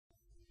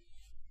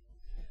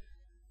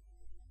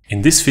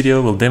In this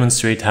video, we'll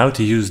demonstrate how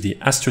to use the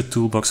ASTRA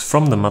Toolbox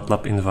from the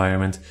MATLAB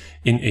environment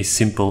in a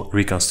simple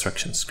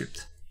reconstruction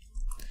script.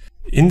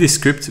 In this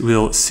script,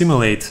 we'll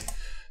simulate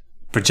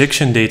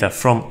projection data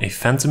from a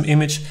phantom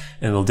image,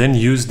 and we'll then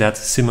use that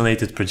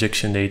simulated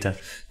projection data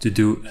to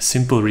do a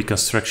simple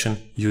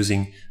reconstruction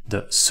using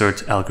the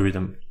SERT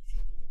algorithm.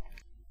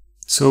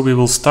 So we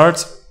will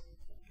start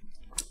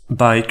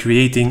by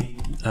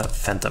creating a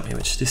phantom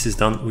image. This is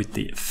done with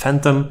the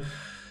phantom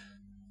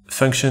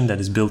function that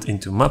is built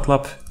into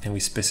MATLAB, and we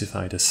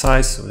specify the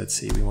size. So let's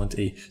say we want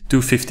a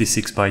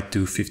 256 by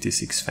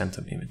 256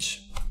 phantom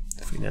image.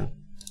 If we then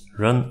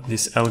run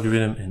this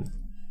algorithm and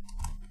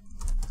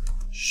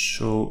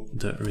show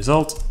the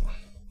result,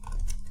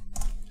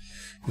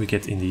 we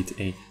get indeed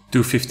a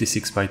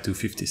 256 by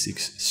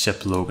 256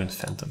 Shep-Logan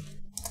phantom.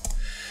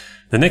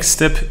 The next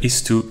step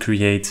is to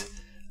create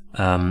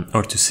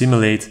or to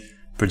simulate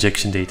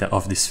projection data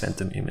of this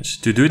phantom image.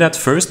 To do that,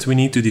 first we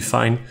need to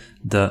define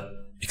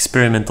the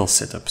experimental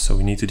setup. So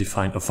we need to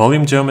define a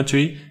volume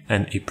geometry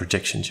and a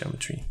projection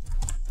geometry.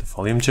 The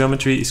volume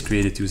geometry is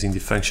created using the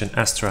function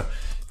ASTRA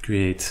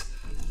create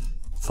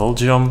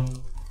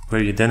volgeom,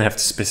 where you then have to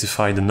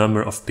specify the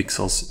number of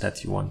pixels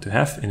that you want to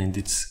have, and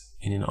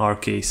in our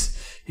case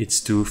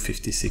it's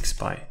 256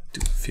 by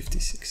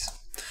 256.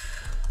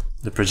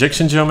 The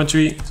projection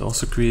geometry is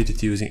also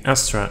created using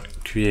ASTRA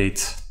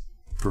create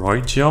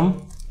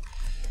projeom,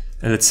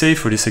 and let's say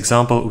for this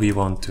example we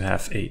want to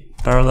have a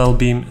parallel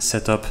beam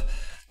setup.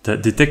 The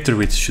detector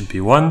width should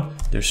be 1,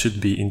 there should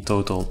be in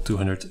total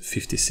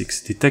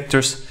 256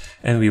 detectors,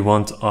 and we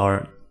want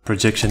our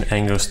projection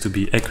angles to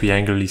be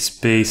equiangularly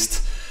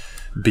spaced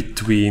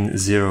between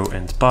 0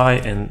 and pi,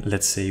 and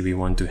let's say we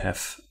want to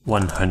have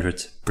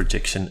 100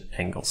 projection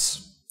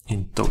angles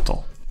in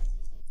total.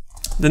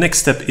 The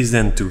next step is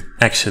then to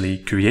actually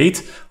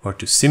create or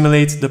to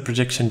simulate the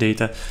projection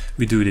data.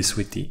 We do this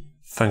with the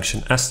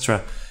function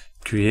ASTRA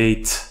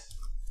create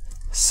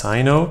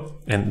sino,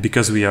 and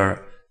because we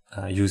are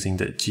using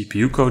the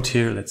GPU code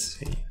here, let's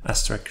say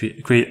ASTRA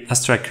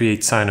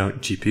create sino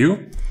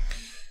GPU.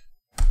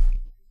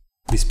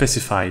 We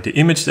specify the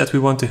image that we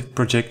want to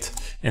project,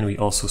 and we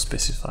also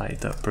specify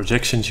the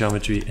projection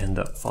geometry and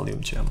the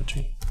volume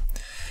geometry.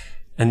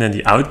 And then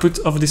the output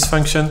of this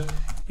function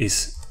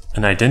is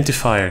an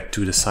identifier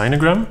to the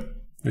sinogram,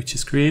 which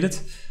is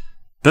created.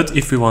 But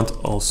if we want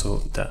also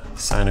the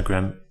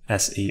sinogram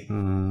as a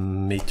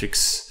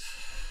matrix,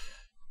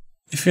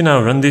 if we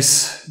now run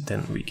this,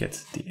 then we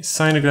get the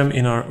sinogram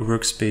in our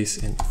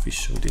workspace, and if we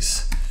show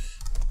this,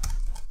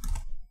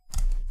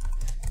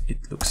 it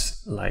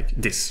looks like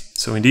this.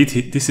 So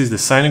indeed, this is the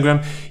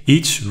sinogram.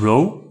 Each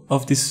row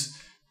of this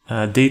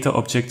data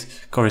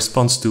object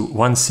corresponds to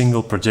one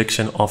single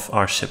projection of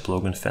our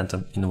Shep-Logan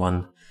phantom in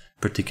one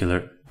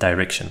particular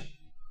direction.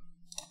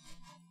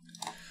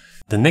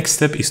 The next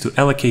step is to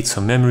allocate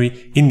some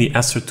memory in the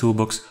ASTRA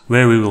Toolbox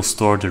where we will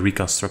store the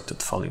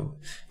reconstructed volume.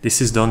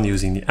 This is done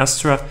using the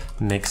ASTRA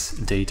makes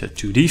data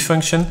 2D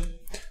function,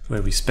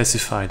 where we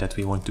specify that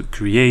we want to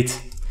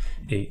create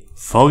a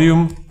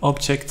volume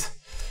object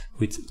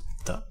with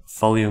the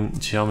volume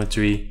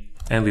geometry,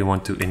 and we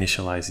want to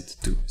initialize it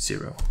to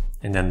 0.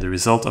 And then the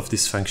result of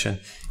this function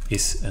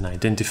is an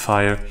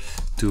identifier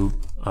to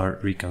our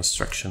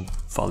reconstruction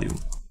volume.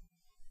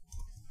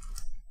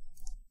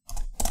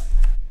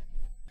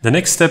 The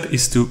next step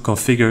is to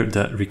configure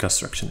the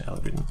reconstruction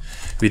algorithm.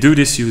 We do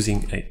this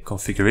using a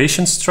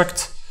configuration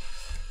struct,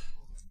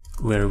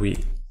 where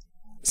we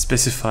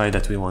specify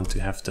that we want to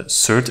have the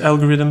SERT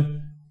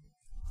algorithm,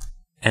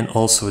 and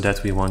also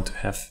that we want to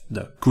have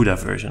the CUDA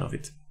version of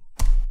it.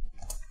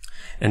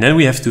 And then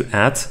we have to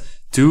add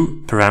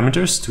two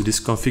parameters to this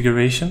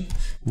configuration,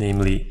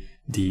 namely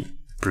the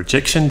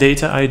projection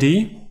data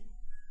ID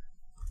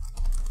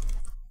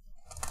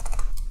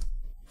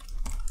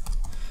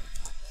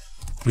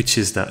which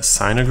is the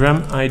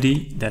sinogram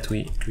ID that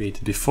we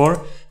created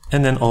before,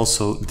 and then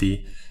also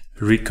the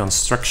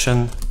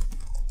reconstruction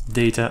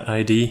data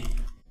ID,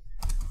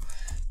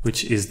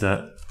 which is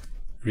the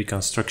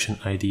reconstruction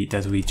ID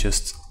that we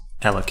just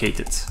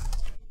allocated.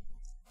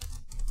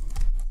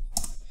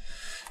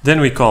 Then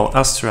we call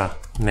ASTRA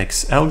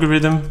makes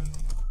algorithm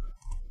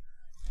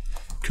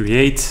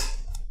create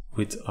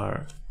with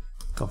our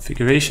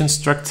configuration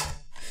struct,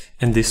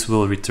 and this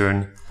will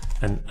return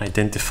an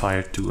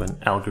identifier to an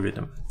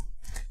algorithm.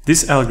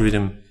 This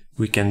algorithm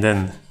we can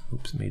then,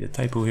 oops, made a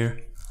typo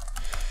here.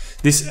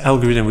 This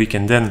algorithm we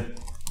can then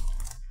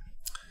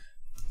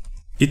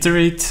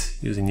iterate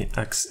using the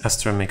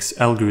ASTRA makes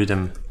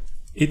algorithm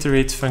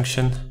iterate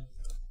function.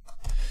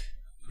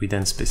 We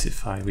then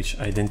specify which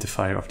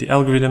identifier of the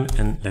algorithm,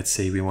 and let's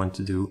say we want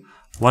to do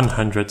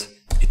 100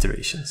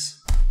 iterations.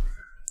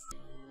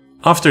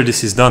 After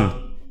this is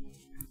done,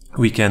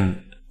 we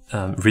can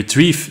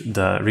retrieve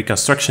the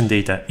reconstruction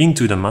data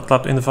into the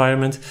MATLAB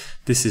environment.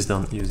 This is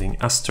done using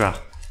ASTRA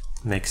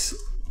makes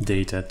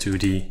data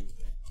 2D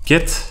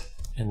get,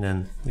 and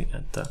then we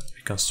add the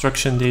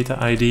reconstruction data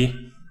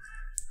ID.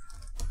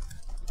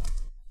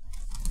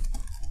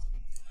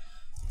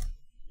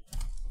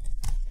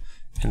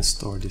 And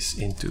store this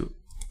into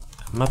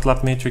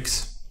MATLAB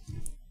matrix.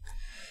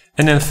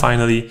 And then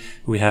finally,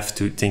 we have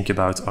to think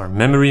about our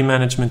memory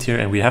management here,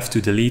 and we have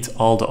to delete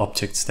all the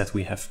objects that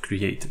we have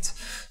created.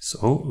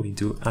 So we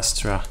do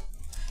ASTRA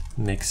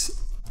mix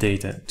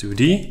data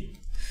 2D,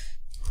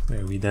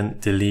 where we then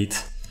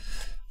delete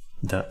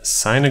the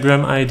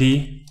sinogram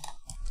ID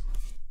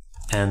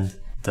and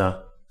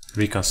the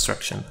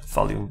reconstruction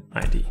volume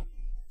ID.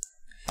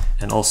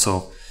 And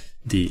also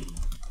the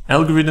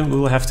algorithm we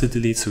will have to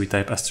delete, so we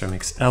type ASTRA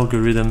mix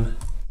algorithm,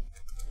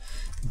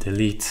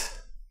 delete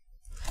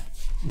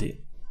the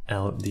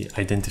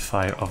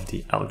identifier of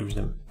the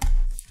algorithm.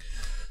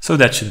 So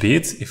that should be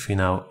it. If we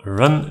now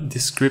run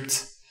this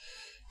script,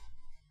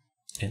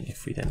 and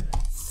if we then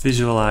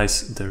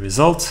visualize the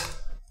result,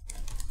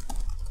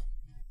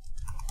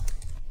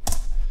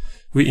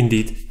 we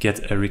indeed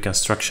get a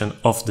reconstruction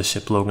of the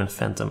ship Logan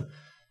Phantom